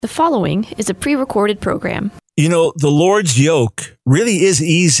The following is a pre-recorded program. You know, the Lord's yoke really is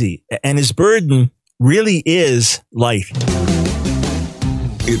easy, and his burden really is light.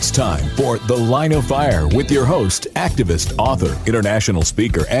 It's time for The Line of Fire with your host, activist, author, international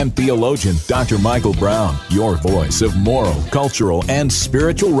speaker, and theologian, Dr. Michael Brown, your voice of moral, cultural, and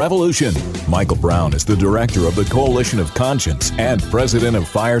spiritual revolution. Michael Brown is the director of the Coalition of Conscience and president of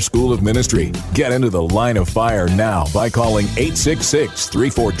Fire School of Ministry. Get into The Line of Fire now by calling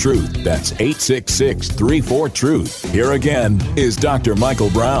 866-34-TRUTH. That's 866-34-TRUTH. Here again is Dr. Michael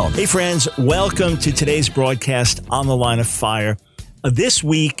Brown. Hey friends, welcome to today's broadcast on The Line of Fire. This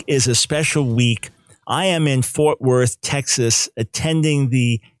week is a special week. I am in Fort Worth, Texas, attending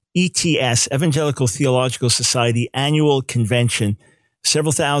the ETS, Evangelical Theological Society annual convention.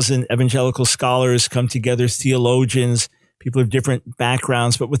 Several thousand evangelical scholars come together, theologians, people of different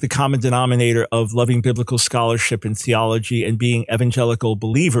backgrounds, but with the common denominator of loving biblical scholarship and theology and being evangelical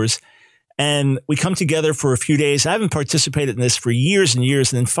believers. And we come together for a few days. I haven't participated in this for years and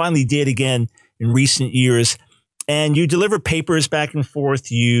years, and then finally did again in recent years. And you deliver papers back and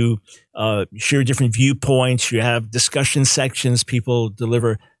forth. You share different viewpoints. You have discussion sections. People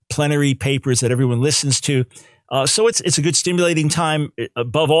deliver plenary papers that everyone listens to. So it's a good stimulating time.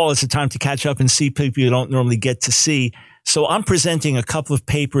 Above all, it's a time to catch up and see people you don't normally get to see. So I'm presenting a couple of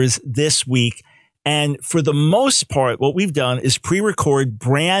papers this week. And for the most part, what we've done is pre-record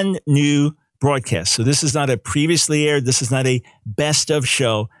brand new broadcasts. So this is not a previously aired. This is not a best of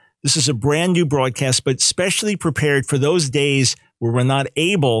show. This is a brand new broadcast, but specially prepared for those days where we're not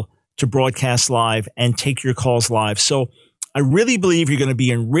able to broadcast live and take your calls live. So I really believe you're going to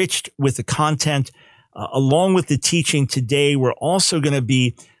be enriched with the content. Along with the teaching today, we're also going to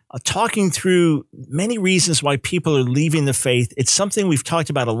be talking through many reasons why people are leaving the faith. It's something we've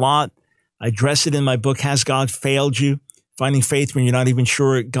talked about a lot. I address it in my book, Has God Failed You? Finding Faith When You're Not Even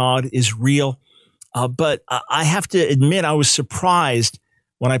Sure God is Real. But I have to admit, I was surprised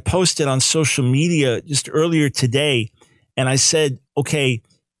when I posted on social media just earlier today, and I said, okay,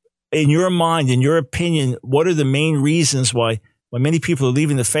 in your mind, in your opinion, what are the main reasons why many people are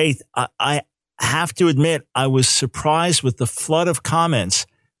leaving the faith? I have to admit, I was surprised with the flood of comments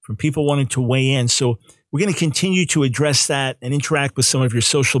from people wanting to weigh in. So we're going to continue to address that and interact with some of your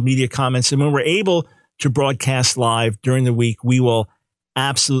social media comments. And when we're able to broadcast live during the week, we will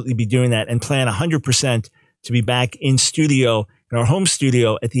absolutely be doing that and plan 100% to be back in studio, in our home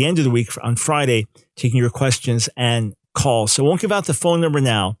studio at the end of the week on Friday, taking your questions and calls. So I won't give out the phone number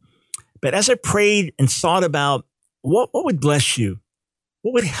now, but as I prayed and thought about what would bless you,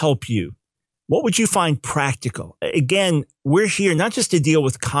 what would help you, what would you find practical? Again, we're here not just to deal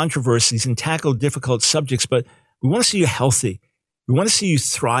with controversies and tackle difficult subjects, but we want to see you healthy. We want to see you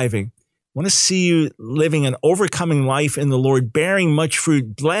thriving. We want to see you living an overcoming life in the Lord, bearing much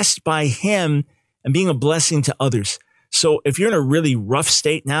fruit, blessed by Him and being a blessing to others. So if you're in a really rough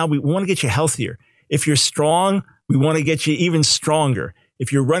state now, we want to get you healthier. If you're strong, we want to get you even stronger.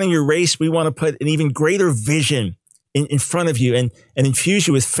 If you're running your race, we want to put an even greater vision in front of you and infuse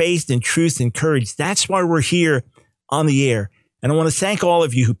you with faith and truth and courage. That's why we're here on the air. And I want to thank all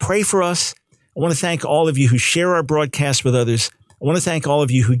of you who pray for us. I want to thank all of you who share our broadcast with others. I want to thank all of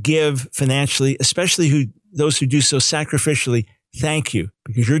you who give financially, especially those who do so sacrificially. Thank you,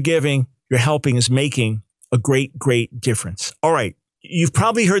 because your giving, your helping is making a great, great difference. All right. You've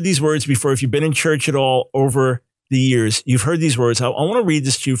probably heard these words before. If you've been in church at all over the years, you've heard these words. I want to read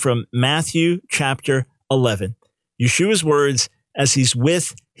this to you from Matthew chapter 11. Yeshua's words as he's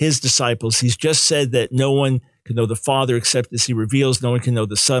with his disciples. He's just said that no one can know the Father except as he reveals. No one can know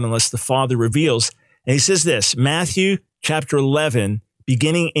the Son unless the Father reveals. And he says this, Matthew chapter 11,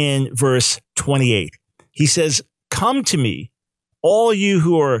 beginning in verse 28. He says, "Come to me, all you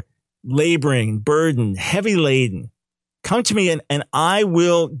who are laboring, burdened, heavy laden. Come to me and I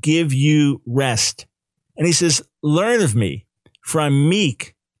will give you rest." And he says, "Learn of me, for I'm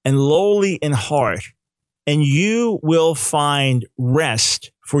meek and lowly in heart, and you will find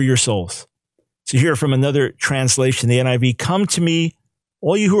rest for your souls." So here from another translation, the NIV, "Come to me,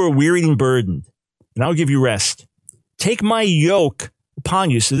 all you who are wearied and burdened, and I'll give you rest. Take my yoke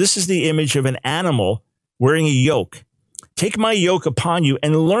upon you." So this is the image of an animal wearing a yoke. "Take my yoke upon you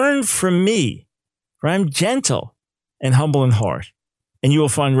and learn from me, for I'm gentle and humble in heart, and you will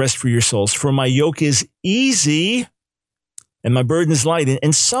find rest for your souls. For my yoke is easy and my burden is light."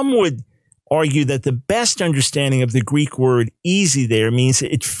 And some would argue that the best understanding of the Greek word easy there means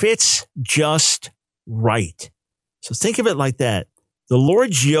it fits just right. So think of it like that. The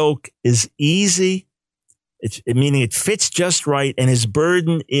Lord's yoke is easy, meaning it fits just right, and his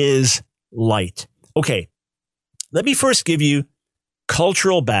burden is light. Okay, let me first give you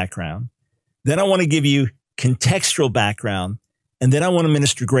cultural background. Then I want to give you contextual background. And then I want to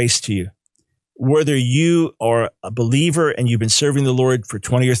minister grace to you. Whether you are a believer and you've been serving the Lord for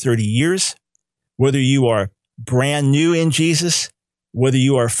 20 or 30 years, whether you are brand new in Jesus, whether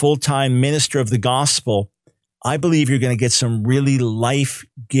you are a full-time minister of the gospel, I believe you're going to get some really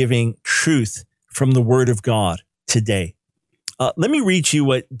life-giving truth from the Word of God today. Let me read you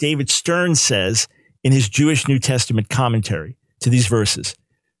what David Stern says in his Jewish New Testament commentary to these verses.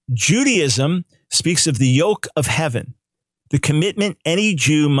 Judaism speaks of the yoke of heaven, the commitment any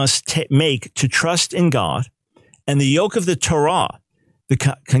Jew must make to trust in God, and the yoke of the Torah, the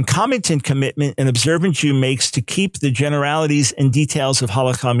concomitant commitment an observant Jew makes to keep the generalities and details of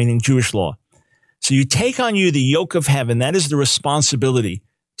halakha, meaning Jewish law. So you take on you the yoke of heaven. That is the responsibility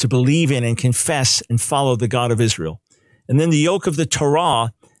to believe in and confess and follow the God of Israel. And then the yoke of the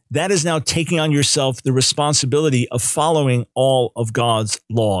Torah, that is now taking on yourself the responsibility of following all of God's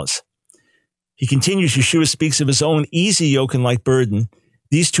laws. He continues, Yeshua speaks of his own easy yoke and light burden.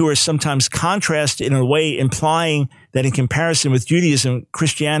 These two are sometimes contrasted in a way implying that in comparison with Judaism,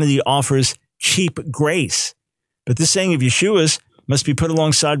 Christianity offers cheap grace. But this saying of Yeshua's must be put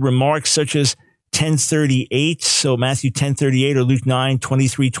alongside remarks such as 10:38, so Matthew 10:38 or Luke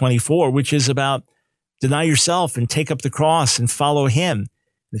 9:23-24, which is about deny yourself and take up the cross and follow him.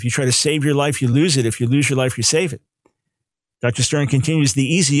 If you try to save your life, you lose it. If you lose your life, you save it. Dr. Stern continues, the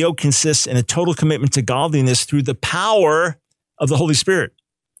easy yoke consists in a total commitment to godliness through the power of the Holy Spirit.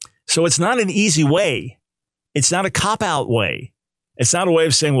 So it's not an easy way. It's not a cop-out way. It's not a way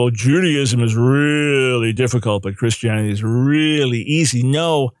of saying, well, Judaism is really difficult, but Christianity is really easy.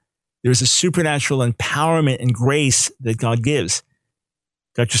 No, there's a supernatural empowerment and grace that God gives.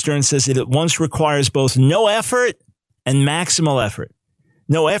 Dr. Stern says it at once requires both no effort and maximal effort.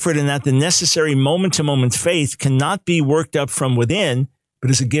 No effort in that the necessary moment-to-moment faith cannot be worked up from within, but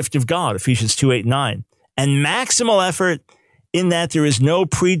is a gift of God, Ephesians 2:8-9. And maximal effort in that there is no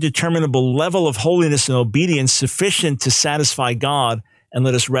predeterminable level of holiness and obedience sufficient to satisfy God and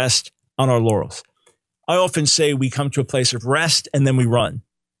let us rest on our laurels. I often say we come to a place of rest and then we run.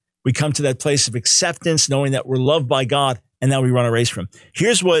 We come to that place of acceptance, knowing that we're loved by God, and now we run a race from.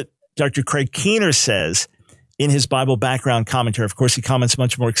 Here's what Dr. Craig Keener says in his Bible background commentary. Of course, he comments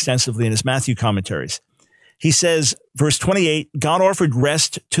much more extensively in his Matthew commentaries. He says, verse 28, God offered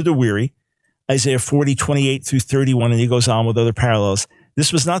rest to the weary, Isaiah 40:28-31, and he goes on with other parallels.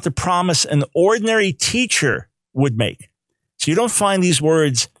 This was not the promise an ordinary teacher would make. So you don't find these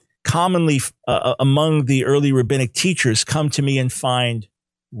words commonly among the early rabbinic teachers, come to me and find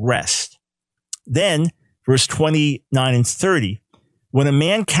rest. Then, verse 29 and 30, when a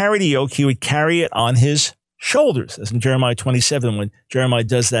man carried a yoke, he would carry it on his shoulders, as in Jeremiah 27, when Jeremiah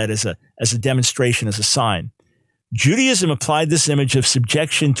does that as a demonstration, as a sign. Judaism applied this image of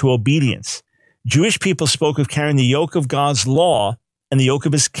subjection to obedience. Jewish people spoke of carrying the yoke of God's law and the yoke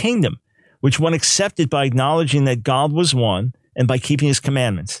of his kingdom, which one accepted by acknowledging that God was one and by keeping his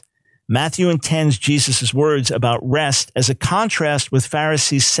commandments. Matthew intends Jesus' words about rest as a contrast with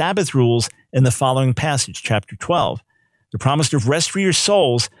Pharisees' Sabbath rules in the following passage, chapter 12. The promise of rest for your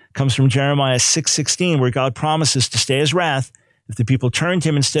souls comes from Jeremiah 6:16, where God promises to stay his wrath if the people turn to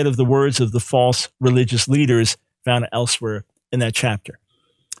him instead of the words of the false religious leaders found elsewhere in that chapter.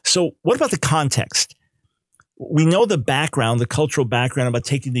 So what about the context? We know the background, the cultural background about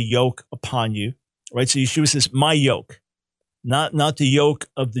taking the yoke upon you, right? So Yeshua says, my yoke, not the yoke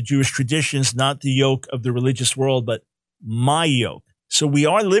of the Jewish traditions, not the yoke of the religious world, but my yoke. So we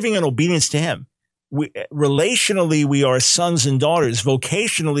are living in obedience to him. Relationally, we are sons and daughters.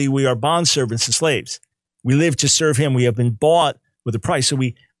 Vocationally, we are bondservants and slaves. We live to serve him. We have been bought with a price. So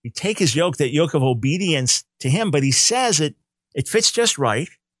we take his yoke, that yoke of obedience to him, but he says it fits just right,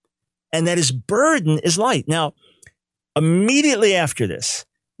 and that his burden is light. Now, immediately after this,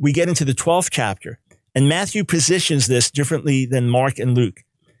 we get into the 12th chapter, and Matthew positions this differently than Mark and Luke.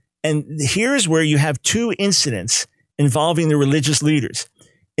 And here's where you have two incidents involving the religious leaders.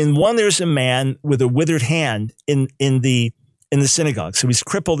 In one, there's a man with a withered hand in the synagogue. So he's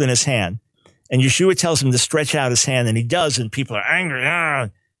crippled in his hand. And Yeshua tells him to stretch out his hand, and he does, and people are angry.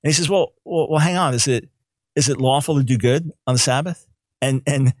 And he says, well, hang on. Is it lawful to do good on the Sabbath? And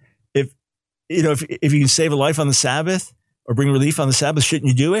if you can save a life on the Sabbath or bring relief on the Sabbath, shouldn't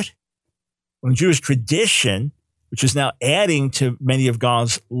you do it? Well, in Jewish tradition, which is now adding to many of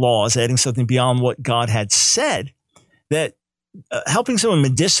God's laws, adding something beyond what God had said, that helping someone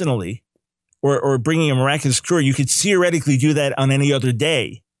medicinally or bringing a miraculous cure, you could theoretically do that on any other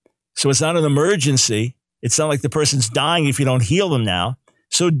day. So it's not an emergency. It's not like the person's dying if you don't heal them now.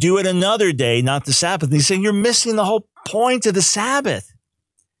 So do it another day, not the Sabbath. And he's saying you're missing the whole point of the Sabbath.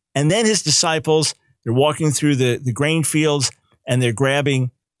 And then his disciples, they're walking through the grain fields and they're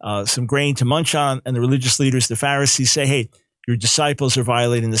grabbing some grain to munch on. And the religious leaders, the Pharisees, say, hey, your disciples are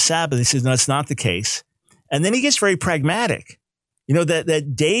violating the Sabbath. He says, no, it's not the case. And then he gets very pragmatic. You know,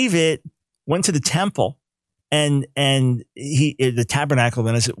 that David went to the temple and the tabernacle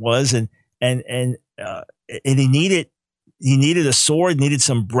then as it was, and he needed a sword, needed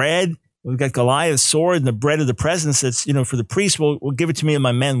some bread. We've got Goliath's sword and the bread of the presence that's, for the priest. Well, give it to me and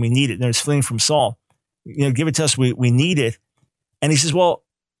my men. We need it. And they're fleeing from Saul. Give it to us. We need it. And he says, well,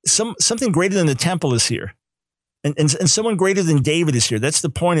 something greater than the temple is here. And someone greater than David is here. That's the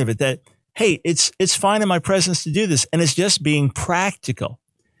point of it, that, hey, it's fine in my presence to do this. And it's just being practical.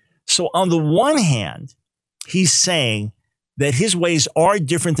 So on the one hand, he's saying that his ways are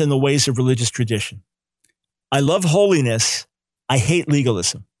different than the ways of religious tradition. I love holiness. I hate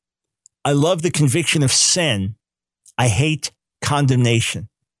legalism. I love the conviction of sin. I hate condemnation.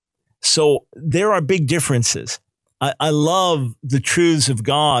 So there are big differences. I love the truths of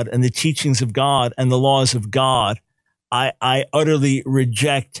God and the teachings of God and the laws of God. I utterly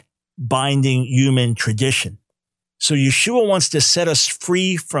reject binding human tradition. So Yeshua wants to set us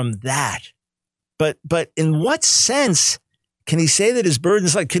free from that. But in what sense can he say that his burden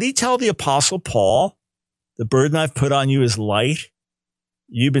is light? Could he tell the Apostle Paul, the burden I've put on you is light?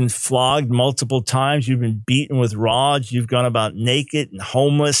 You've been flogged multiple times. You've been beaten with rods. You've gone about naked and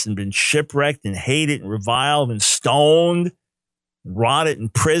homeless and been shipwrecked and hated and reviled and stoned, rotted in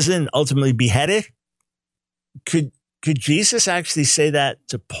prison, ultimately beheaded. Could Jesus actually say that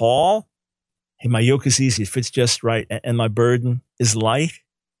to Paul? Hey, my yoke is easy. It fits just right. And my burden is light.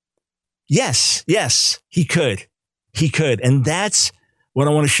 Yes, he could. He could. And that's what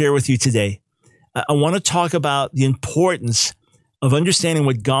I want to share with you today. I want to talk about the importance of understanding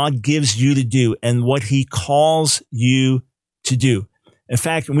what God gives you to do and what he calls you to do. In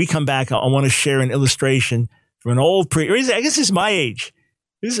fact, when we come back, I want to share an illustration from an old preacher. I guess he's my age.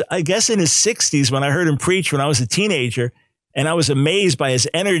 I guess in his 60s when I heard him preach when I was a teenager, and I was amazed by his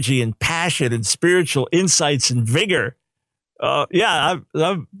energy and passion and spiritual insights and vigor. I'm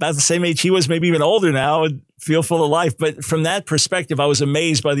about the same age he was, maybe even older now, and feel full of life. But from that perspective, I was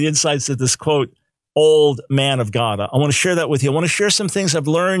amazed by the insights of this quote, old man of God. I want to share that with you. I want to share some things I've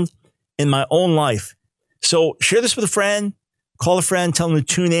learned in my own life. So share this with a friend, call a friend, tell them to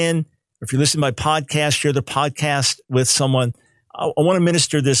tune in. Or if you're listening by podcast, share the podcast with someone. I want to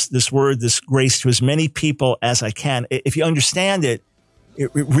minister this word, this grace to as many people as I can. If you understand it, it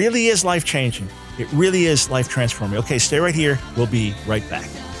really is life-changing. It really is life-transforming. Okay, stay right here. We'll be right back.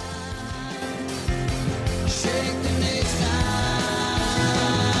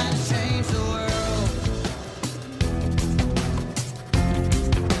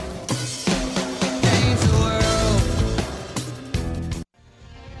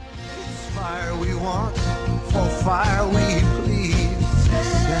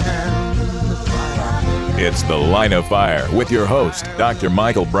 It's The Line of Fire with your host, Dr.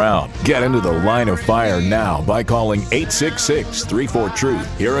 Michael Brown. Get into the line of fire now by calling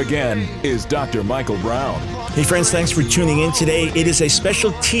 866-34-TRUTH. Here again is Dr. Michael Brown. Hey friends, thanks for tuning in today. It is a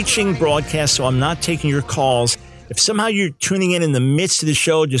special teaching broadcast, so I'm not taking your calls. If somehow you're tuning in the midst of the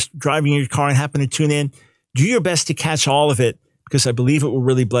show, just driving your car and happen to tune in, do your best to catch all of it, because I believe it will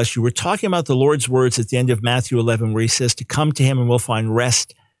really bless you. We're talking about the Lord's words at the end of Matthew 11, where he says to come to him and we'll find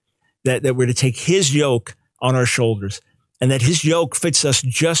rest, that we're to take his yoke on our shoulders, and that his yoke fits us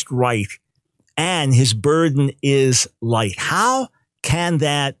just right, and his burden is light. How can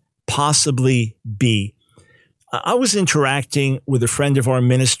that possibly be? I was interacting with a friend of our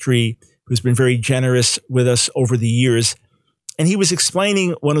ministry who's been very generous with us over the years, and he was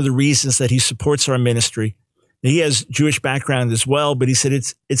explaining one of the reasons that he supports our ministry. Now, he has Jewish background as well, but he said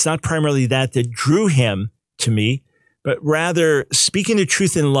it's not primarily that drew him to me, but rather speaking the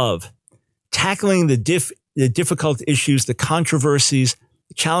truth in love, tackling the difficult issues, the controversies,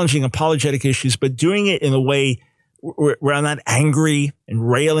 challenging apologetic issues, but doing it in a way where I'm not angry and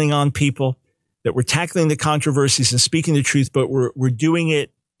railing on people, that we're tackling the controversies and speaking the truth, but we're doing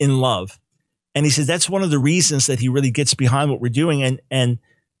it in love. And he said that's one of the reasons that he really gets behind what we're doing. And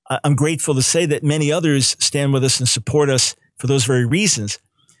I'm grateful to say that many others stand with us and support us for those very reasons.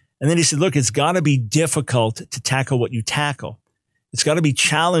 And then he said, look, it's got to be difficult to tackle what you tackle. It's got to be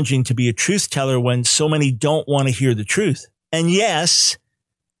challenging to be a truth teller when so many don't want to hear the truth. And yes,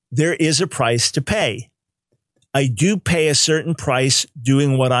 there is a price to pay. I do pay a certain price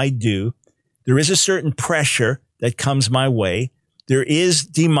doing what I do. There is a certain pressure that comes my way. There is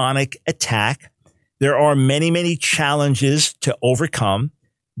demonic attack. There are many, many challenges to overcome.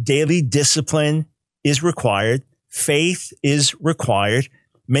 Daily discipline is required. Faith is required.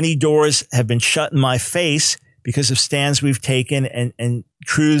 Many doors have been shut in my face because of stands we've taken and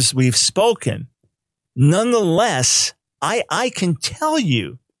truths we've spoken. Nonetheless, I can tell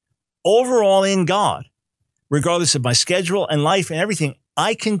you, overall in God, regardless of my schedule and life and everything,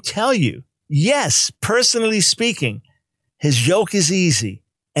 I can tell you, yes, personally speaking, his yoke is easy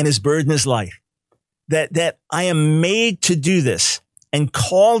and his burden is light. That I am made to do this and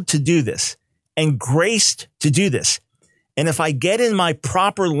called to do this and graced to do this. And if I get in my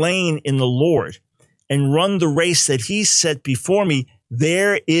proper lane in the Lord and run the race that he set before me,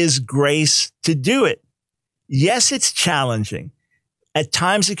 there is grace to do it. Yes, it's challenging. At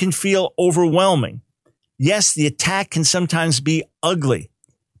times it can feel overwhelming. Yes, the attack can sometimes be ugly,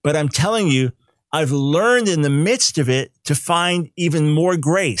 but I'm telling you, I've learned in the midst of it to find even more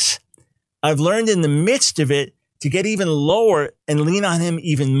grace. I've learned in the midst of it to get even lower and lean on him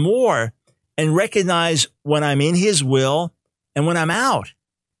even more and recognize when I'm in his will and when I'm out.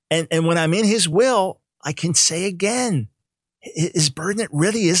 And when I'm in his will, I can say again, his burden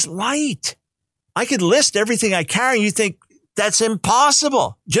really is light. I could list everything I carry. You think that's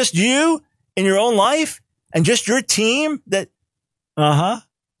impossible. Just you in your own life and just your team that,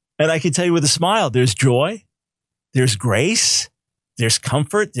 And I can tell you with a smile, there's joy, there's grace, there's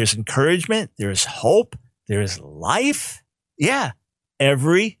comfort, there's encouragement, there's hope, there's life. Yeah,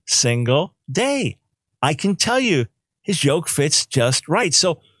 every single day. I can tell you his yoke fits just right.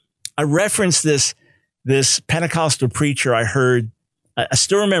 So I referenced this Pentecostal preacher I heard. I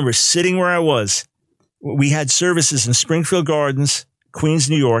still remember sitting where I was. We had services in Springfield Gardens, Queens,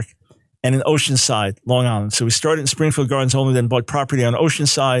 New York, and in Oceanside, Long Island. So we started in Springfield Gardens only, then bought property on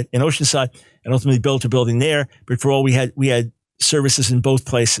Oceanside, and ultimately built a building there. But for all we had services in both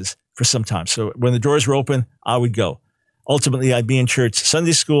places for some time. So when the doors were open, I would go. Ultimately, I'd be in church,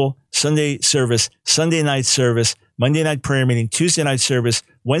 Sunday school, Sunday service, Sunday night service, Monday night prayer meeting, Tuesday night service,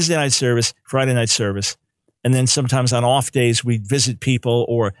 Wednesday night service, Friday night service. And then sometimes on off days, we'd visit people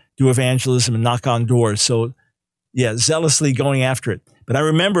or do evangelism and knock on doors. So yeah, zealously going after it. But I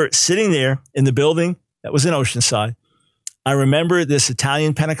remember sitting there in the building that was in Oceanside. I remember this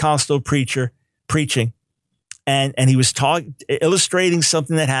Italian Pentecostal preacher preaching, and he was illustrating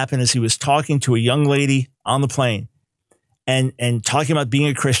something that happened as he was talking to a young lady on the plane and talking about being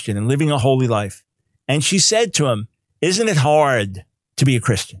a Christian and living a holy life. And she said to him, "Isn't it hard to be a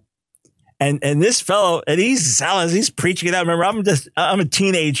Christian?" And this fellow, and he's zealous, he's preaching it out. Remember, I'm a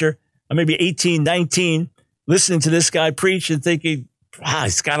teenager. I'm maybe 18, 19, listening to this guy preach and thinking, wow,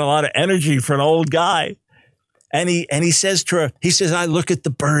 he's got a lot of energy for an old guy. And he says to her, I look at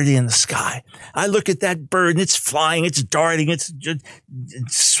the birdie in the sky. I look at that bird and it's flying, it's darting, it's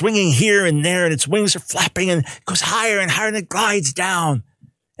swinging here and there, and its wings are flapping and it goes higher and higher and it glides down.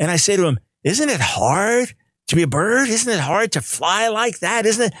 And I say to him, isn't it hard to be a bird? Isn't it hard to fly like that?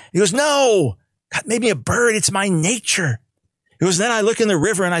 Isn't it? He goes, no, God made me a bird. It's my nature. He goes, then I look in the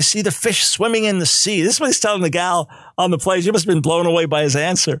river and I see the fish swimming in the sea. This is what he's telling the gal on the plane. She must have been blown away by his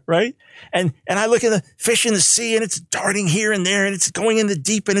answer, right? And I look at the fish in the sea and it's darting here and there and it's going in the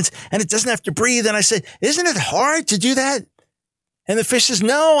deep and it doesn't have to breathe. And I said, isn't it hard to do that? And the fish says,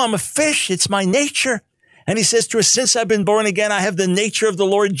 no, I'm a fish. It's my nature. And he says to her, since I've been born again, I have the nature of the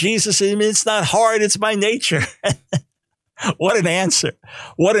Lord Jesus. I mean, it's not hard. It's my nature. What an answer.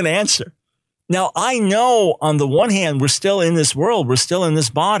 What an answer. Now, I know on the one hand, we're still in this world. We're still in this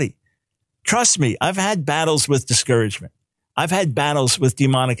body. Trust me, I've had battles with discouragement. I've had battles with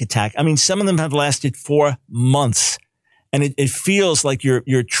demonic attack. I mean, some of them have lasted 4 months. And it feels like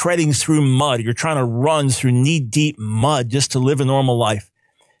you're treading through mud. You're trying to run through knee-deep mud just to live a normal life.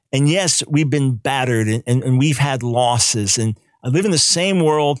 And yes, we've been battered and we've had losses. And I live in the same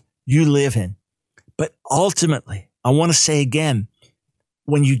world you live in. But ultimately, I want to say again,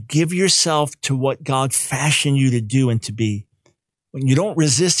 when you give yourself to what God fashioned you to do and to be, when you don't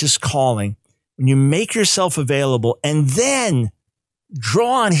resist his calling, when you make yourself available and then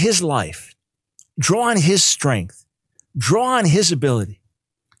draw on his life, draw on his strength, draw on his ability.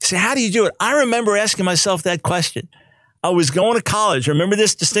 Say, how do you do it? I remember asking myself that question. I was going to college. I remember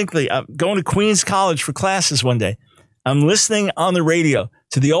this distinctly. I'm going to Queens College for classes one day. I'm listening on the radio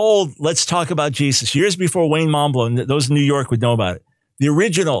to the old Let's Talk About Jesus, years before Wayne Montblanc, and those in New York would know about it. The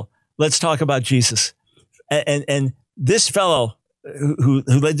original Let's Talk About Jesus. And this fellow who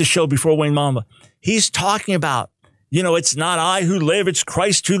led the show before Wayne Montblanc, he's talking about, it's not I who live, it's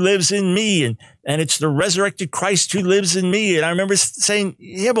Christ who lives in me. And it's the resurrected Christ who lives in me. And I remember saying,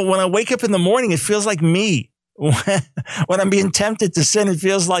 yeah, but when I wake up in the morning, it feels like me. When I'm being tempted to sin, it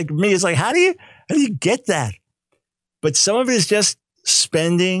feels like me. It's like, how do you get that? But some of it is just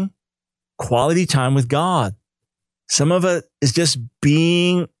spending quality time with God, Some of it is just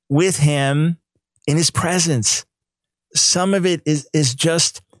being with him in his presence. Some of it is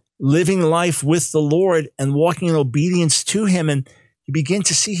just living life with the Lord and walking in obedience to him. And you begin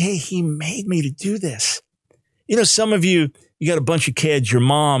to see, hey, he made me to do this. You know, some of you got a bunch of kids, your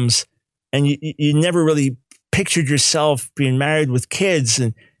moms, and you never really pictured yourself being married with kids.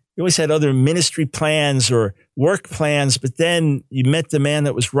 And you always had other ministry plans or work plans, but then you met the man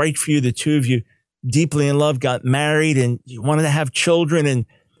that was right for you. The two of you deeply in love, got married, and you wanted to have children, and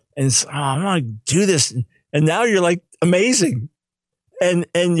it's, I'm going to do this. And now you're like, amazing. And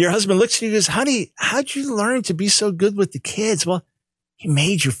your husband looks at you and goes, honey, how'd you learn to be so good with the kids? Well, he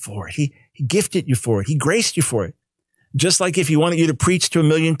made you for it. He gifted you for it. He graced you for it. Just like if he wanted you to preach to 1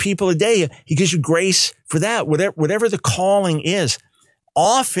 million people a day, he gives you grace for that, whatever the calling is.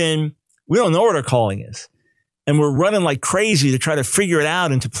 Often we don't know what our calling is, and we're running like crazy to try to figure it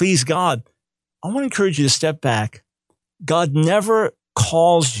out and to please God. I want to encourage you to step back. God never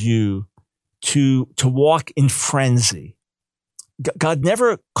calls you to walk in frenzy. God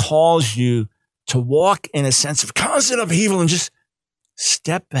never calls you to walk in a sense of constant upheaval, and just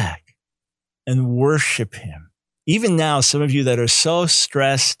step back and worship him. Even now, some of you that are so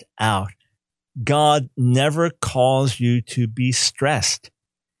stressed out, God never calls you to be stressed.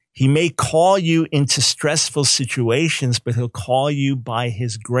 He may call you into stressful situations, but he'll call you by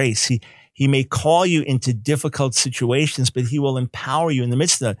his grace. He may call you into difficult situations, but he will empower you in the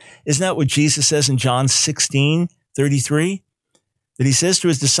midst of that. Isn't that what Jesus says in John 16:33? That he says to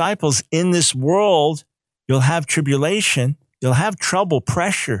his disciples, in this world, you'll have tribulation, you'll have trouble,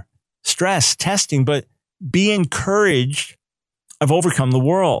 pressure, stress, testing, but be encouraged. I've overcome the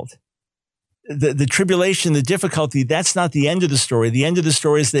world. The tribulation, the difficulty, that's not the end of the story. The end of the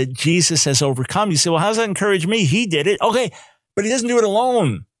story is that Jesus has overcome. You say, well, how does that encourage me? He did it. Okay, but he doesn't do it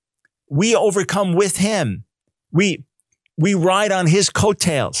alone. We overcome with him. We ride on his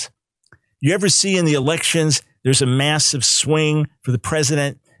coattails. You ever see in the elections, there's a massive swing for the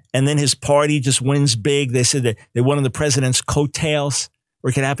president, and then his party just wins big. They said that they won on the president's coattails. Or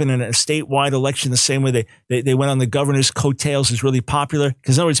it could happen in a statewide election the same way they went on the governor's coattails is really popular.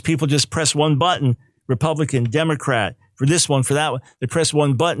 Because in other words, people just press one button, Republican, Democrat, for this one, for that one. They press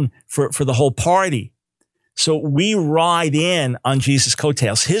one button for the whole party. So we ride in on Jesus'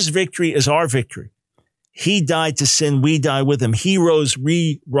 coattails. His victory is our victory. He died to sin. We die with him. He rose,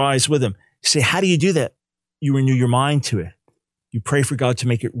 we rise with him. You say, how do you do that? You renew your mind to it. You pray for God to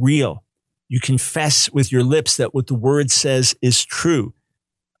make it real. You confess with your lips that what the word says is true.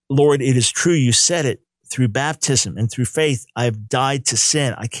 Lord, it is true. You said it through baptism and through faith. I have died to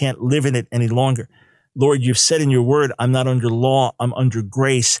sin. I can't live in it any longer. Lord, you've said in your word, I'm not under law. I'm under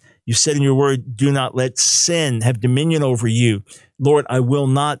grace. You said in your word, do not let sin have dominion over you. Lord, I will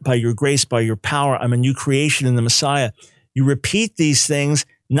not, by your grace, by your power. I'm a new creation in the Messiah. You repeat these things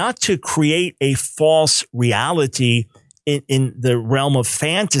not to create a false reality in the realm of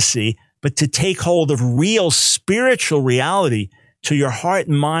fantasy, but to take hold of real spiritual reality. So your heart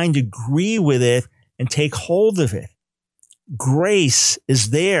and mind agree with it and take hold of it. Grace is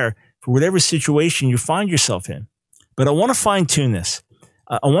there for whatever situation you find yourself in. But I want to fine tune this.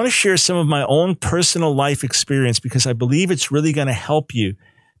 I want to share some of my own personal life experience because I believe it's really going to help you,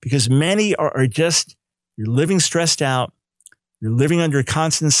 because many are just, you're living stressed out. You're living under a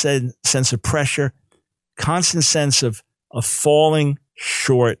constant sense of pressure, constant sense of falling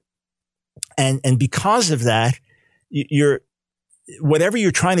short. And because of that, whatever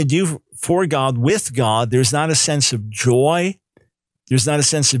you're trying to do for God, with God, there's not a sense of joy. There's not a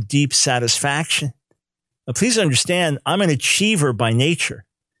sense of deep satisfaction. Now, please understand, I'm an achiever by nature.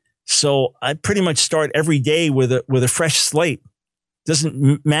 So I pretty much start every day with a fresh slate.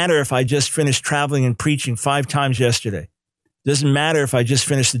 Doesn't matter if I just finished traveling and preaching 5 times yesterday. Doesn't matter if I just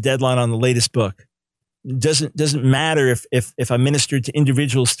finished the deadline on the latest book. Doesn't matter if I ministered to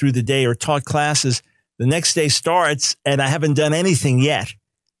individuals through the day or taught classes. The next day starts and I haven't done anything yet.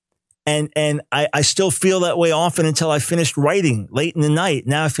 And I still feel that way often until I finished writing late in the night.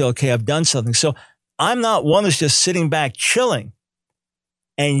 Now I feel, okay, I've done something. So I'm not one that's just sitting back chilling.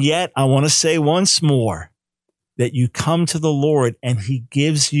 And yet I want to say once more that you come to the Lord and he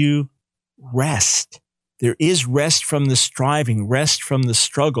gives you rest. There is rest from the striving, rest from the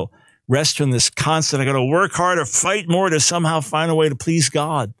struggle, rest from this constant, I got to work harder, fight more to somehow find a way to please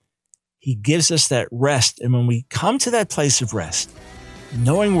God. He gives us that rest. And when we come to that place of rest,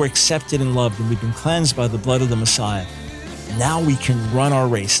 knowing we're accepted and loved and we've been cleansed by the blood of the Messiah, now we can run our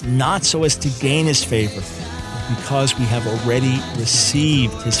race, not so as to gain his favor, but because we have already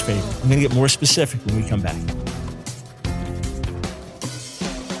received his favor. I'm going to get more specific when we come back.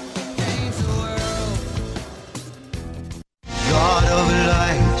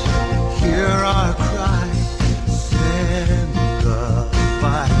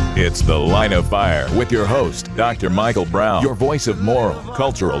 It's The Line of Fire with your host, Dr. Michael Brown, your voice of moral,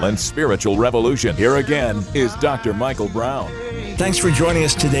 cultural, and spiritual revolution. Here again is Dr. Michael Brown. Thanks for joining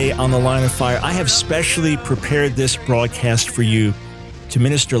us today on The Line of Fire. I have specially prepared this broadcast for you to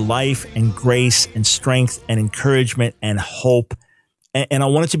minister life and grace and strength and encouragement and hope. And I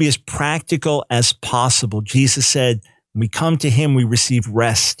want it to be as practical as possible. Jesus said, when we come to him, we receive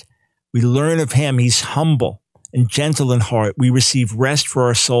rest. We learn of him. He's humble and gentle in heart. We receive rest for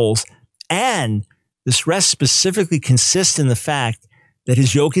our souls. And this rest specifically consists in the fact that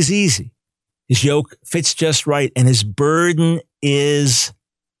his yoke is easy. His yoke fits just right, and his burden is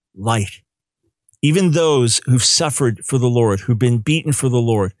light. Even those who've suffered for the Lord, who've been beaten for the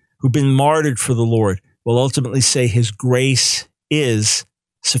Lord, who've been martyred for the Lord, will ultimately say his grace is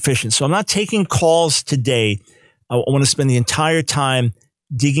sufficient. So I'm not taking calls today. I want to spend the entire time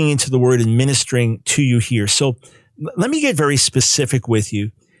digging into the word and ministering to you here. So let me get very specific with you.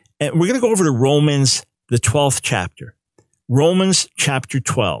 And we're going to go over to Romans, the 12th chapter. Romans chapter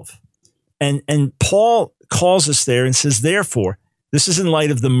 12. And Paul calls us there and says, therefore, this is in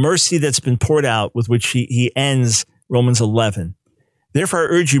light of the mercy that's been poured out with which he ends Romans 11. Therefore, I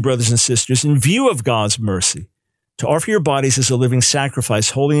urge you, brothers and sisters, in view of God's mercy, to offer your bodies as a living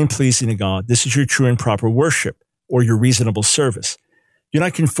sacrifice, holy and pleasing to God. This is your true and proper worship, or your reasonable service. Do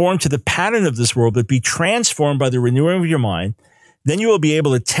not conform to the pattern of this world, but be transformed by the renewing of your mind. Then you will be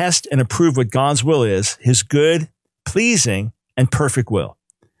able to test and approve what God's will is, his good, pleasing, and perfect will.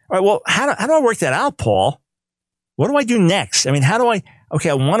 All right, well, how do I work that out, Paul? What do I do next? I mean, I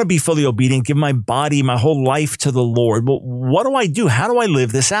want to be fully obedient, give my body, my whole life to the Lord. But what do I do? How do I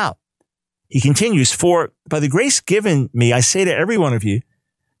live this out? He continues, for by the grace given me, I say to every one of you,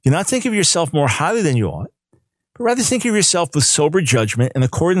 do not think of yourself more highly than you ought, but rather think of yourself with sober judgment in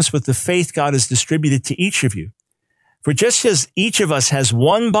accordance with the faith God has distributed to each of you. For just as each of us has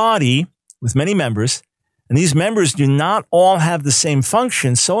one body with many members, and these members do not all have the same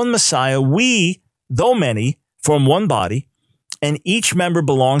function, so in Messiah, we, though many, form one body, and each member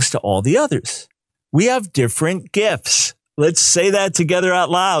belongs to all the others. We have different gifts. Let's say that together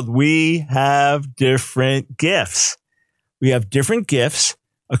out loud. We have different gifts. We have different gifts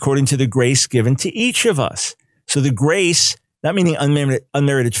according to the grace given to each of us. So the grace, not meaning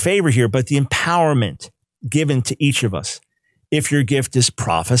unmerited favor here, but the empowerment given to each of us. If your gift is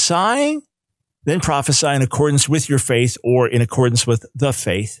prophesying, then prophesy in accordance with your faith or in accordance with the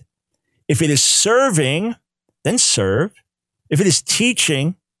faith. If it is serving, then serve. If it is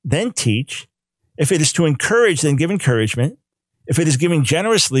teaching, then teach. If it is to encourage, then give encouragement. If it is giving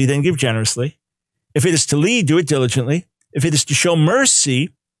generously, then give generously. If it is to lead, do it diligently. If it is to show mercy,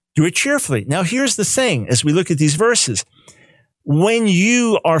 do it cheerfully. Now, here's the thing as we look at these verses. When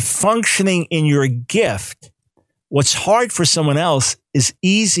you are functioning in your gift, what's hard for someone else is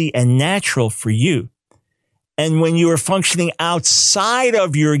easy and natural for you. And when you are functioning outside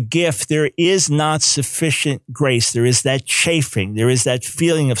of your gift, there is not sufficient grace. There is that chafing. There is that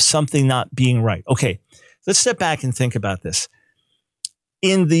feeling of something not being right. Okay, let's step back and think about this.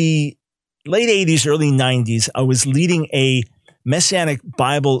 In the late 80s, early 90s, I was leading a Messianic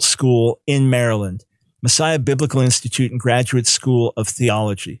Bible school in Maryland, Messiah Biblical Institute and Graduate School of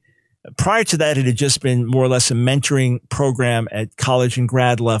Theology. Prior to that, it had just been more or less a mentoring program at college and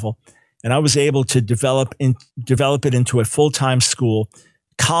grad level. And I was able to develop it into a full-time school,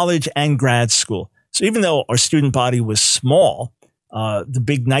 college and grad school. So even though our student body was small, the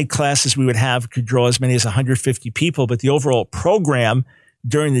big night classes we would have could draw as many as 150 people, but the overall program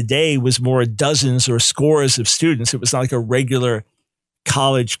during the day was more dozens or scores of students. It was not like a regular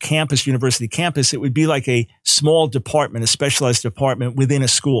college campus, university campus. It would be like a small department, a specialized department within a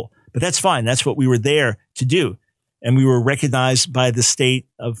school. But that's fine. That's what we were there to do. And we were recognized by the state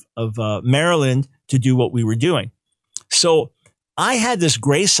of Maryland to do what we were doing. So I had this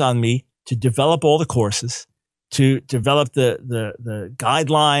grace on me to develop all the courses, to develop the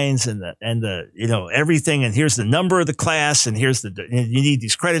guidelines and the everything. And here's the number of the class, and you need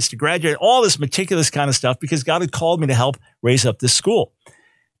these credits to graduate, all this meticulous kind of stuff, because God had called me to help raise up this school.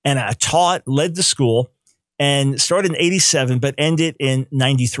 And I led the school, and started in 87, but ended in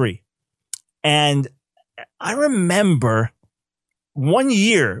 93. And I remember 1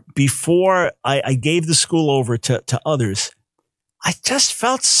 year before I gave the school over to others, I just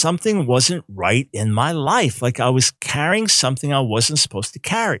felt something wasn't right in my life. Like I was carrying something I wasn't supposed to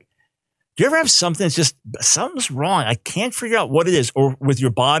carry. Do you ever have something that's just, something's wrong? I can't figure out what it is, or with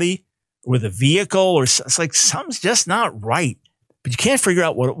your body, or with a vehicle, or it's like something's just not right, but you can't figure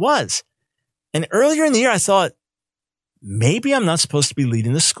out what it was. And earlier in the year, I thought, maybe I'm not supposed to be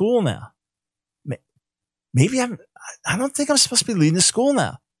leading the school now. I don't think I'm supposed to be leading the school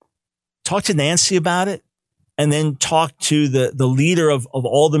now. talk to Nancy about it, and then talk to the leader of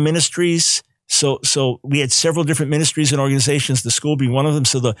all the ministries. So we had several different ministries and organizations, the school being one of them.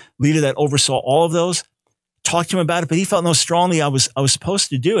 So the leader that oversaw all of those, talked to him about it, but he felt no strongly I was supposed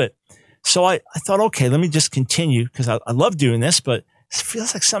to do it. So I thought, okay, let me just continue because I love doing this, but it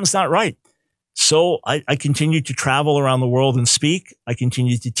feels like something's not right. So I continued to travel around the world and speak. I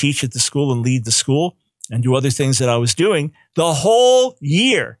continued to teach at the school and lead the school and do other things that I was doing the whole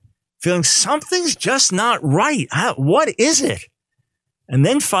year, feeling something's just not right. What is it? And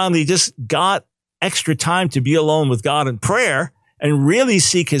then finally just got extra time to be alone with God in prayer and really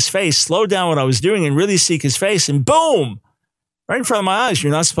seek his face, slow down what I was doing and really seek his face. And boom, right in front of my eyes,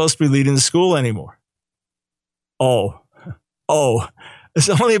 you're not supposed to be leading the school anymore. Oh, it's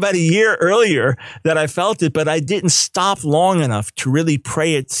only about a year earlier that I felt it, but I didn't stop long enough to really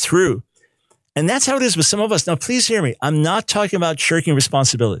pray it through. And that's how it is with some of us. Now, please hear me. I'm not talking about shirking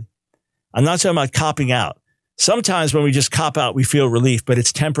responsibility. I'm not talking about copping out. Sometimes when we just cop out, we feel relief, but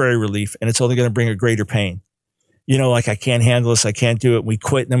it's temporary relief and it's only going to bring a greater pain. You know, like I can't handle this. I can't do it. We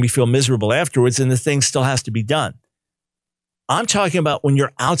quit and then we feel miserable afterwards and the thing still has to be done. I'm talking about when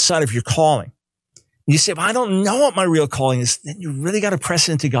you're outside of your calling. You say, well, I don't know what my real calling is. Then you really got to press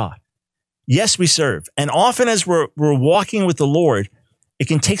into God. Yes, we serve. And often as we're walking with the Lord, it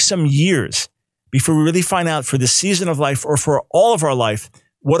can take some years before we really find out for this season of life or for all of our life,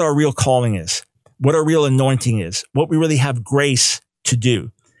 what our real calling is, what our real anointing is, what we really have grace to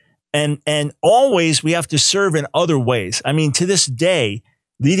do. And always we have to serve in other ways. I mean, to this day,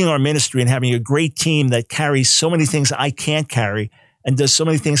 leading our ministry and having a great team that carries so many things I can't carry and does so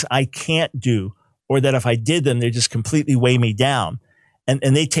many things I can't do, or that if I did them, they just completely weigh me down.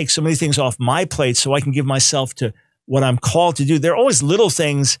 And they take so many things off my plate so I can give myself to what I'm called to do. There are always little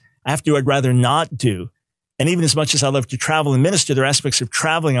things I have to do I'd rather not do. And even as much as I love to travel and minister, there are aspects of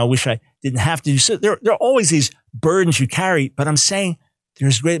traveling I wish I didn't have to do. So there are always these burdens you carry, but I'm saying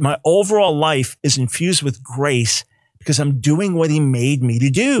there's great. My overall life is infused with grace because I'm doing what he made me to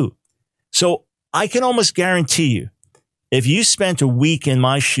do. So I can almost guarantee you, if you spent a week in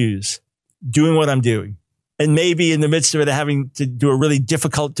my shoes doing what I'm doing, and maybe in the midst of it having to do a really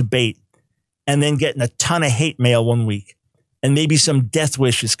difficult debate and then getting a ton of hate mail one week and maybe some death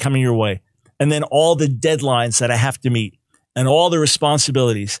wishes coming your way and then all the deadlines that I have to meet and all the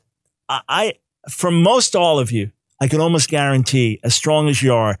responsibilities, for most all of you, I can almost guarantee, as strong as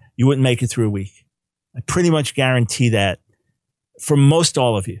you are, you wouldn't make it through a week. I pretty much guarantee that for most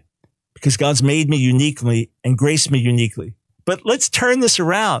all of you, because God's made me uniquely and graced me uniquely. But let's turn this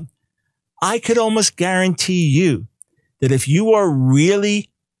around. I could almost guarantee you that if you are really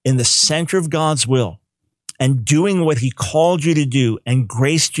in the center of God's will and doing what he called you to do and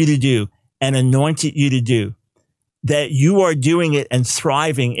graced you to do and anointed you to do, that you are doing it and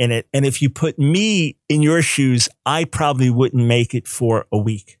thriving in it. And if you put me in your shoes, I probably wouldn't make it for a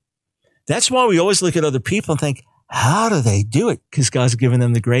week. That's why we always look at other people and think, how do they do it? Because God's given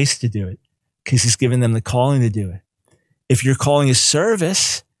them the grace to do it, because he's given them the calling to do it. If your calling is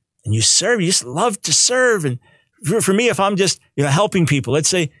service and you serve, you just love to serve. And for me, if I'm just, helping people, let's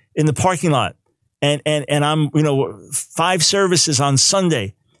say in the parking lot and I'm, 5 services on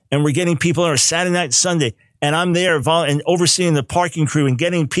Sunday and we're getting people on a Saturday night, Sunday, and I'm there and overseeing the parking crew and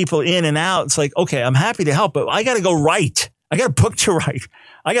getting people in and out. It's like, okay, I'm happy to help, but I got to go right. I got to book to write.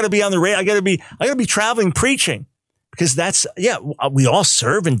 I got to be on the radio. I got to be traveling, preaching, because we all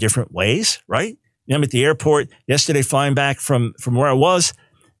serve in different ways, right? I'm at the airport yesterday, flying back from where I was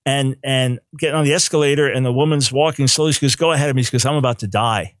and getting on the escalator, and the woman's walking slowly. She goes, go ahead of me. She goes, I'm about to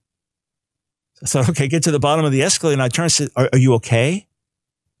die. So I thought, okay, get to the bottom of the escalator. And I turned and said, are you okay?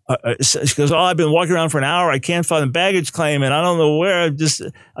 She goes, I've been walking around for an hour. I can't find a baggage claim and I don't know where.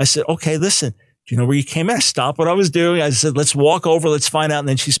 I said, okay, listen, do you know where you came in? I stopped what I was doing. I said, let's walk over. Let's find out. And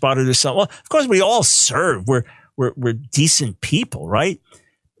then she spotted her son. Well, of course we all serve. We're decent people, right?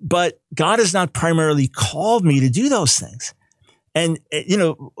 But God has not primarily called me to do those things. And,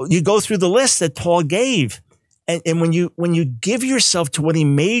 you go through the list that Paul gave. And when you give yourself to what he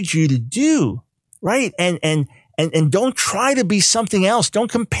made you to do, right? And don't try to be something else.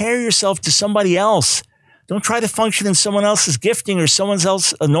 Don't compare yourself to somebody else. Don't try to function in someone else's gifting or someone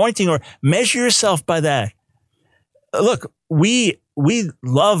else's anointing or measure yourself by that. Look, we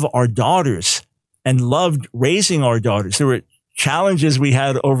love our daughters and loved raising our daughters. There were challenges we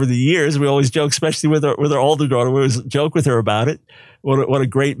had over the years. We always joke, especially with our older daughter. We always joke with her about it. What a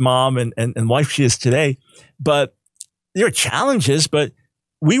great mom and wife she is today. But there are challenges, but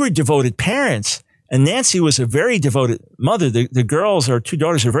we were devoted parents. And Nancy was a very devoted mother. The girls, our 2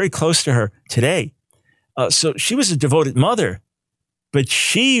 daughters, are very close to her today. So she was a devoted mother. But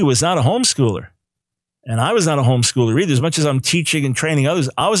she was not a homeschooler. And I was not a homeschooler either. As much as I'm teaching and training others,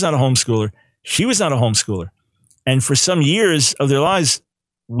 I was not a homeschooler. She was not a homeschooler. And for some years of their lives,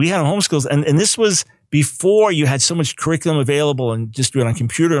 we had homeschools. And this was before you had so much curriculum available and just do it on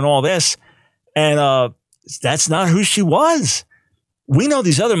computer and all this. And that's not who she was. We know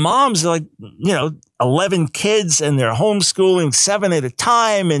these other moms, like, 11 kids and they're homeschooling 7 at a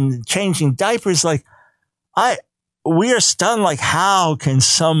time and changing diapers. Like, we are stunned. Like, how can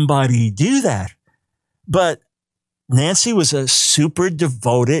somebody do that? But Nancy was a super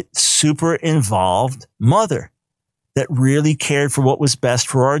devoted, super involved mother that really cared for what was best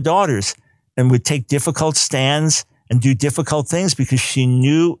for our daughters and would take difficult stands and do difficult things because she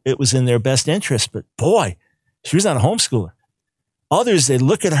knew it was in their best interest. But boy, she was not a homeschooler. Others, they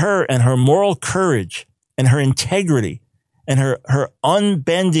look at her and her moral courage and her integrity and her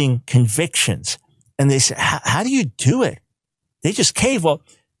unbending convictions. And they say, how do you do it? They just cave. Well,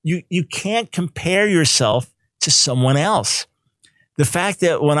 you can't compare yourself to someone else. The fact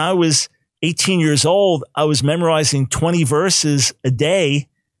that when I was 18 years old, I was memorizing 20 verses a day,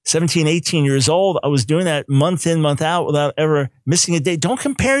 17, 18 years old. I was doing that month in, month out without ever missing a day. Don't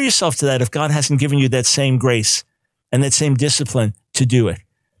compare yourself to that if God hasn't given you that same grace and that same discipline to do it.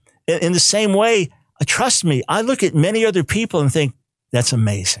 In the same way, trust me, I look at many other people and think, that's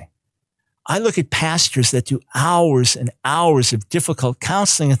amazing. I look at pastors that do hours and hours of difficult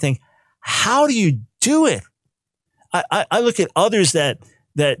counseling and think, how do you do it? I look at others that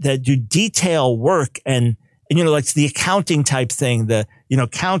do detail work and like the accounting type thing,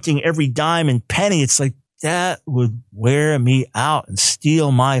 counting every dime and penny. It's like, that would wear me out and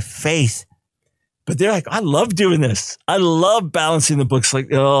steal my faith. But they're like, I love doing this. I love balancing the books. Like,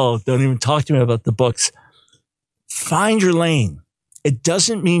 oh, don't even talk to me about the books. Find your lane. It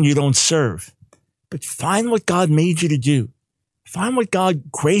doesn't mean you don't serve, but find what God made you to do. Find what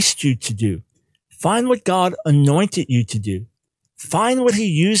God graced you to do. Find what God anointed you to do. Find what he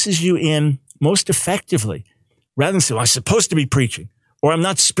uses you in most effectively, rather than say, well, I'm supposed to be preaching, or I'm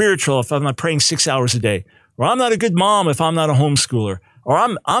not spiritual if I'm not praying 6 hours a day, or I'm not a good mom if I'm not a homeschooler, or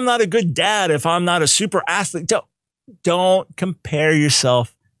I'm not a good dad if I'm not a super athlete. Don't compare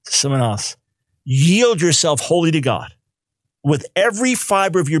yourself to someone else. Yield yourself wholly to God. With every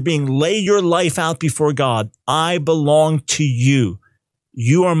fiber of your being, lay your life out before God. I belong to you.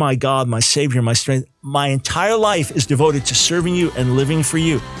 You are my God, my Savior, my strength. My entire life is devoted to serving you and living for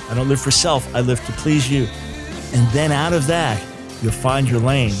you. I don't live for self. I live to please you. And then out of that, you'll find your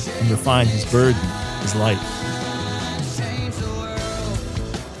lane and you'll find his burden, his light.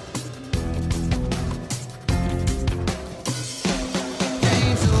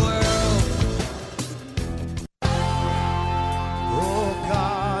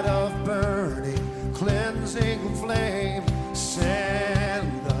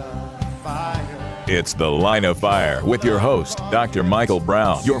 It's The Line of Fire with your host, Dr. Michael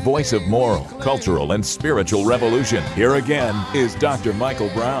Brown, your voice of moral, cultural, and spiritual revolution. Here again is Dr. Michael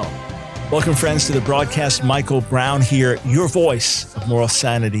Brown. Welcome, friends, to the broadcast. Michael Brown here, your voice of moral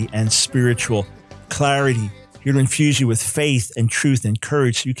sanity and spiritual clarity, here to infuse you with faith and truth and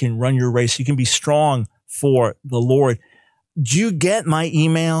courage so you can run your race. You can be strong for the Lord. Do you get my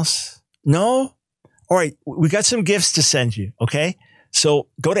emails? No? All right, we got some gifts to send you, okay? So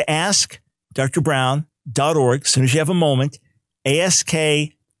go to askdrbrown.org as soon as you have a moment,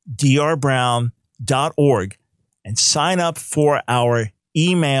 askdrbrown.org, and sign up for our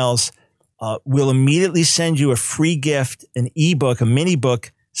emails. We'll immediately send you a free gift, an ebook, a mini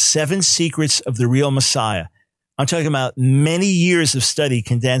book, 7 Secrets of the Real Messiah. I'm talking about many years of study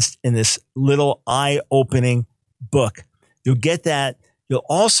condensed in this little eye-opening book. You'll get that. You'll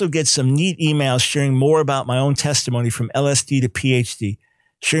also get some neat emails sharing more about my own testimony from LSD to PhD,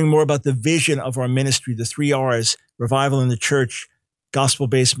 sharing more about the vision of our ministry, the 3 R's, revival in the church,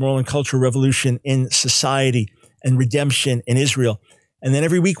 gospel-based moral and cultural revolution in society, and redemption in Israel. And then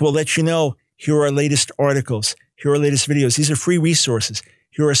every week we'll let you know, here are our latest articles, here are our latest videos. These are free resources.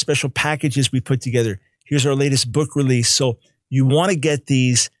 Here are special packages we put together. Here's our latest book release. So you want to get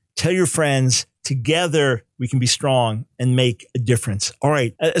these, tell your friends. Together we can be strong and make a difference. All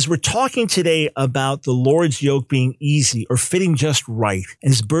right. As we're talking today about the Lord's yoke being easy or fitting just right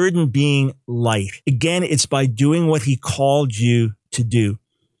and his burden being light, again, it's by doing what he called you to do.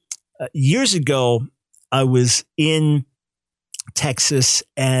 Years ago, I was in Texas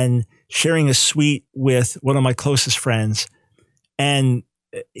and sharing a suite with one of my closest friends. And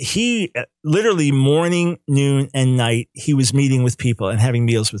he literally morning, noon, and night, he was meeting with people and having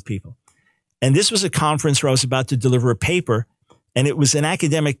meals with people. And this was a conference where I was about to deliver a paper, and it was an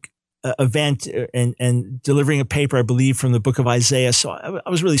academic event and delivering a paper, I believe, from the book of Isaiah. So I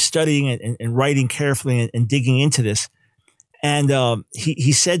was really studying it and writing carefully and digging into this. And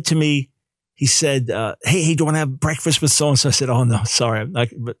he said to me, he said, hey, do you want to have breakfast with so-and-so? I said, oh, no, sorry,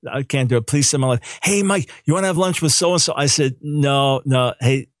 I can't do it. Please send my life. Hey, Mike, you want to have lunch with so-and-so? I said, no.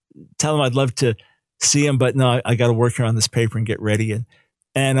 Hey, tell him I'd love to see him, but no, I got to work here on this paper and get ready.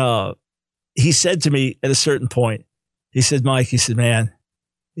 And he said to me at a certain point, he said, Mike, he said, man,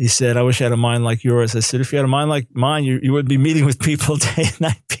 he said, I wish I had a mind like yours. I said, if you had a mind like mine, you wouldn't be meeting with people day and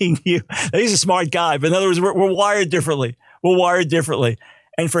night being you. Now, he's a smart guy, but in other words, we're wired differently. We're wired differently.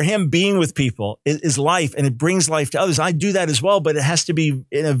 And for him, being with people is life, and it brings life to others. I do that as well, but it has to be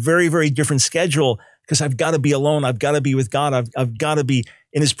in a very, very different schedule because I've got to be alone. I've got to be with God. I've got to be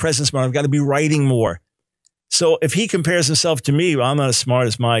in his presence more. I've got to be writing more. So if he compares himself to me, well, I'm not as smart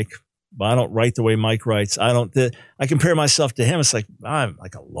as Mike, but I don't write the way Mike writes. I compare myself to him. It's like, I'm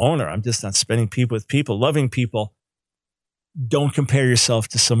like a loner. I'm just not spending people with people, loving people. Don't compare yourself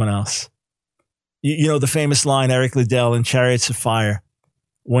to someone else. You know the famous line, Eric Liddell in Chariots of Fire,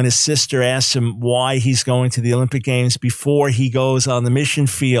 when his sister asks him why he's going to the Olympic Games before he goes on the mission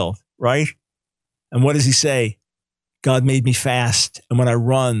field, right? And what does he say? God made me fast, and when I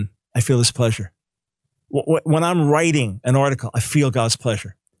run, I feel his pleasure. When I'm writing an article, I feel God's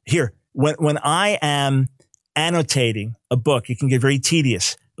pleasure. Here, when I am annotating a book, it can get very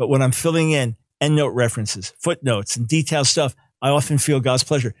tedious, but when I'm filling in endnote references, footnotes, and detailed stuff, I often feel God's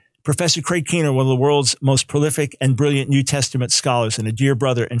pleasure. Professor Craig Keener, one of the world's most prolific and brilliant New Testament scholars and a dear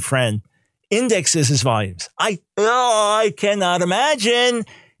brother and friend, indexes his volumes. I cannot imagine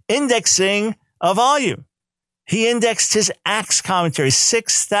indexing a volume. He indexed his Acts commentary,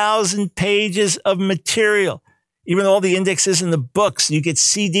 6,000 pages of material. Even all the indexes in the books, you get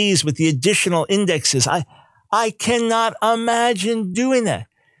CDs with the additional indexes. I cannot imagine doing that.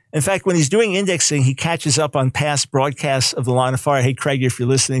 In fact, when he's doing indexing, he catches up on past broadcasts of The Line of Fire. Hey, Craig, if you're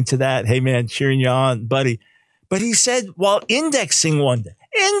listening to that, hey, man, cheering you on, buddy. But he said while indexing one day,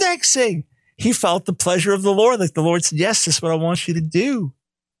 he felt the pleasure of the Lord. Like the Lord said, yes, this is what I want you to do.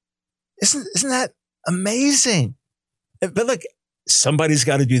 Isn't that amazing? But look, somebody's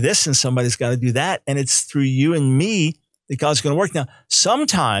got to do this and somebody's got to do that. And it's through you and me that God's going to work. Now,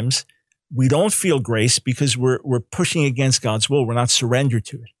 sometimes we don't feel grace because we're pushing against God's will. We're not surrendered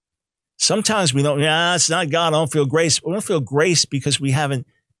to it. Sometimes we don't, it's not God. I don't feel grace. We don't feel grace because we haven't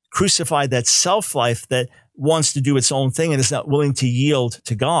crucified that self-life that wants to do its own thing and is not willing to yield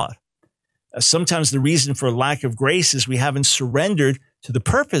to God. Sometimes the reason for lack of grace is we haven't surrendered to the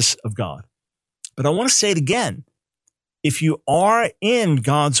purpose of God. But I want to say it again. If you are in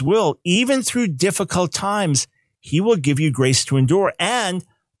God's will, even through difficult times, he will give you grace to endure. And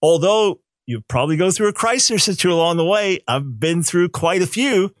although you probably go through a crisis or two along the way, I've been through quite a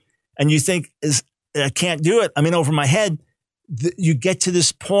few, and you think, I can't do it. I'm in over my head. You get to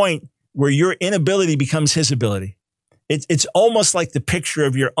this point where your inability becomes his ability. It's almost like the picture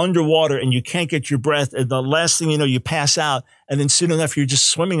of you're underwater and you can't get your breath. And the last thing you know, you pass out. And then soon enough, you're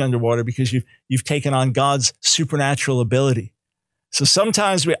just swimming underwater because you've taken on God's supernatural ability. So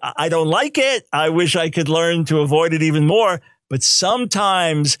sometimes I don't like it. I wish I could learn to avoid it even more. But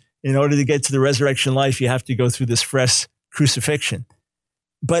sometimes in order to get to the resurrection life, you have to go through this fresh crucifixion.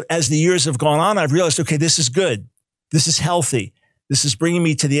 But as the years have gone on, I've realized, okay, this is good. This is healthy. This is bringing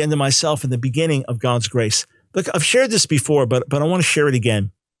me to the end of myself and the beginning of God's grace. Look, I've shared this before, but I want to share it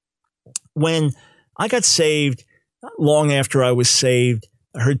again. When I got saved, not long after I was saved,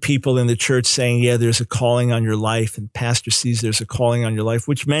 I heard people in the church saying, yeah, there's a calling on your life, and pastor sees there's a calling on your life,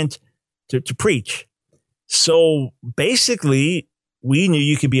 which meant to preach. So basically, we knew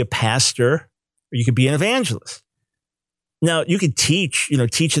you could be a pastor or you could be an evangelist. Now, you could teach in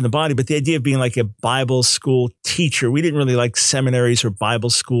the body, but the idea of being like a Bible school teacher, we didn't really like seminaries or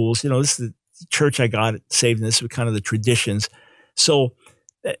Bible schools. This is the church I got saved in. This was kind of the traditions. So,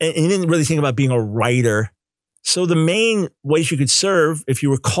 and you didn't really think about being a writer. So the main ways you could serve, if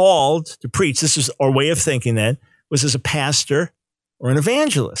you were called to preach, this was our way of thinking then, was as a pastor or an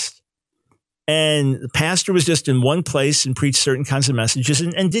evangelist. And the pastor was just in one place and preached certain kinds of messages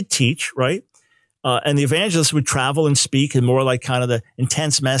and did teach, right? And the evangelist would travel and speak and more like kind of the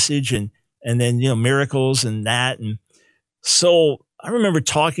intense message and then, miracles and that. And so I remember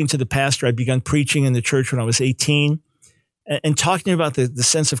talking to the pastor. I'd begun preaching in the church when I was 18 and talking about the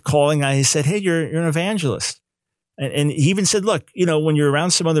sense of calling. I said, hey, you're an evangelist. And he even said, look, when you're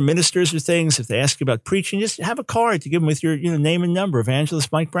around some other ministers or things, if they ask you about preaching, just have a card to give them with your name and number,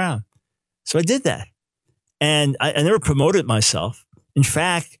 Evangelist Mike Brown. So I did that. And I never promoted myself. In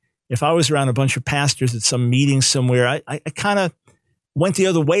fact, if I was around a bunch of pastors at some meeting somewhere, I kind of went the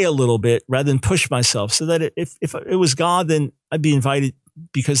other way a little bit rather than push myself, so that if it was God, then I'd be invited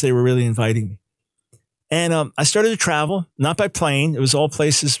because they were really inviting me. And I started to travel, not by plane. It was all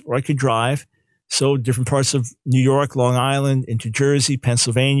places where I could drive. So different parts of New York, Long Island, into Jersey,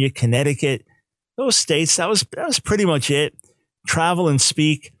 Pennsylvania, Connecticut, those states. That was pretty much it. Travel and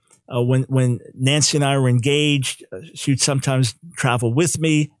speak. When Nancy and I were engaged, she'd sometimes travel with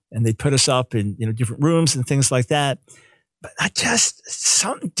me, and they'd put us up in different rooms and things like that. But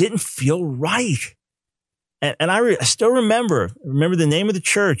something didn't feel right. And I still remember the name of the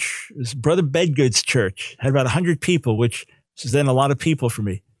church. It was Brother Bedgood's church. It had about 100 people, which was then a lot of people for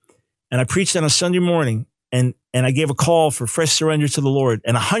me. And I preached on a Sunday morning, and I gave a call for fresh surrender to the Lord.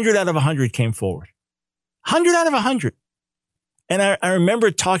 And 100 out of 100 came forward. 100 out of 100. And I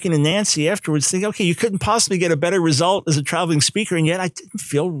remember talking to Nancy afterwards, thinking, okay, you couldn't possibly get a better result as a traveling speaker, and yet I didn't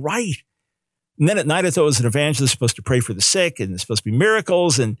feel right. And then at night, I thought it was an evangelist supposed to pray for the sick, and it's supposed to be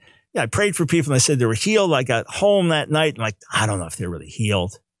miracles. And I prayed for people, and I said they were healed. I got home that night, and I don't know if they're really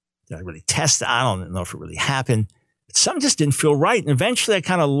healed. Did I really test it? I don't know if it really happened. But something just didn't feel right. And eventually, I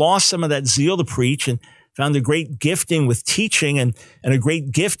kind of lost some of that zeal to preach and found a great gifting with teaching and a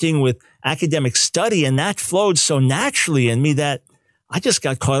great gifting with academic study. And that flowed so naturally in me that I just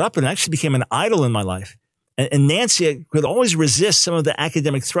got caught up and actually became an idol in my life. And Nancy could always resist some of the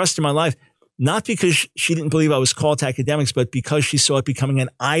academic thrust in my life, not because she didn't believe I was called to academics, but because she saw it becoming an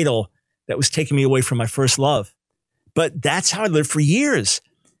idol that was taking me away from my first love. But that's how I lived for years.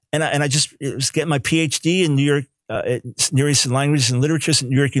 And I was getting my PhD in New York, Near Eastern Languages and Literatures at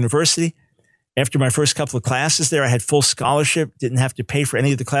New York University. After my first couple of classes there, I had full scholarship, didn't have to pay for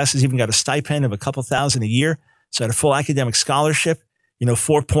any of the classes, even got a stipend of a couple $1,000 a year. So I had a full academic scholarship,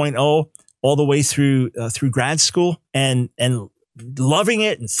 4.0 all the way through grad school and loving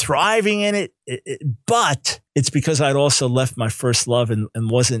it and thriving in it. But it's because I'd also left my first love and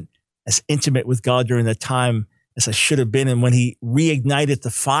wasn't as intimate with God during that time as I should have been. And when he reignited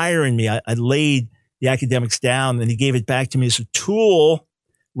the fire in me, I laid the academics down, and he gave it back to me as a tool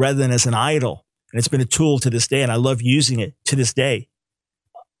rather than as an idol. And it's been a tool to this day, and I love using it to this day.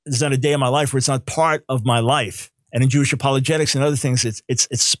 There's not a day in my life where it's not part of my life. And in Jewish apologetics and other things,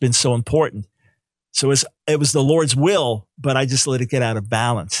 it's been so important. So it was the Lord's will, but I just let it get out of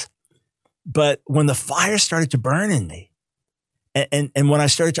balance. But when the fire started to burn in me, and when I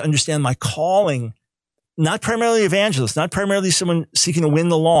started to understand my calling, not primarily evangelist, not primarily someone seeking to win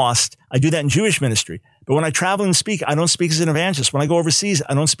the lost. I do that in Jewish ministry. But when I travel and speak, I don't speak as an evangelist. When I go overseas,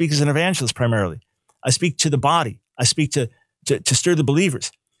 I don't speak as an evangelist primarily. I speak to the body. I speak to stir the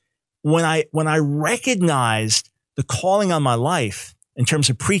believers. When I recognized the calling on my life in terms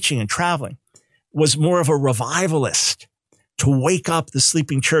of preaching and traveling was more of a revivalist, to wake up the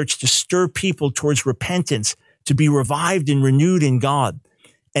sleeping church, to stir people towards repentance, to be revived and renewed in God.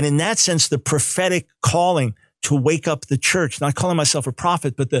 And in that sense, the prophetic calling to wake up the church, not calling myself a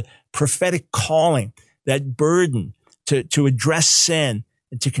prophet, but the prophetic calling, that burden to address sin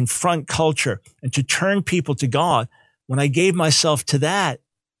and to confront culture and to turn people to God. When I gave myself to that,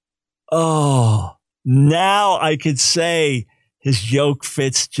 now I could say his yoke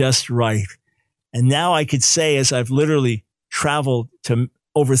fits just right. And now I could say, as I've literally traveled to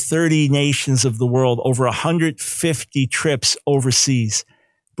over 30 nations of the world, over 150 trips overseas,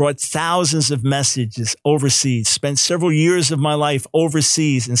 brought thousands of messages overseas, spent several years of my life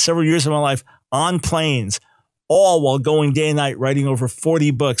overseas and several years of my life on planes, all while going day and night, writing over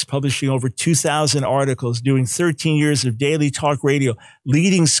 40 books, publishing over 2,000 articles, doing 13 years of daily talk radio,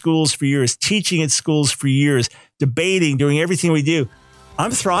 leading schools for years, teaching at schools for years, debating, doing everything we do.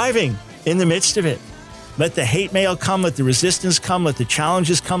 I'm thriving in the midst of it. Let the hate mail come, let the resistance come, let the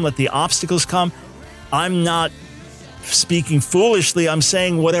challenges come, let the obstacles come. I'm not speaking foolishly. I'm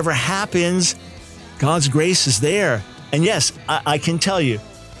saying whatever happens, God's grace is there. And yes, I can tell you,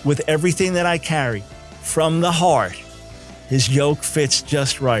 with everything that I carry from the heart, his yoke fits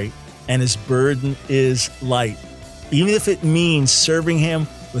just right and his burden is light. Even if it means serving him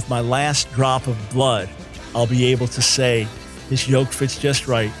with my last drop of blood, I'll be able to say his yoke fits just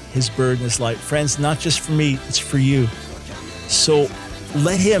right. His burden is light. Friends, not just for me, it's for you. So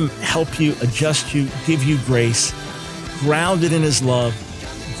let him help you, adjust you, give you grace, grounded in his love,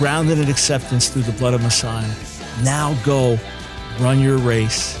 grounded in acceptance through the blood of Messiah. Now go, run your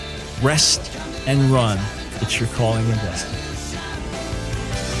race, rest and run. It's your calling and destiny.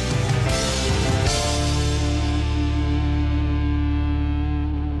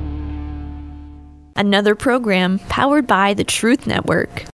 Another program powered by the Truth Network.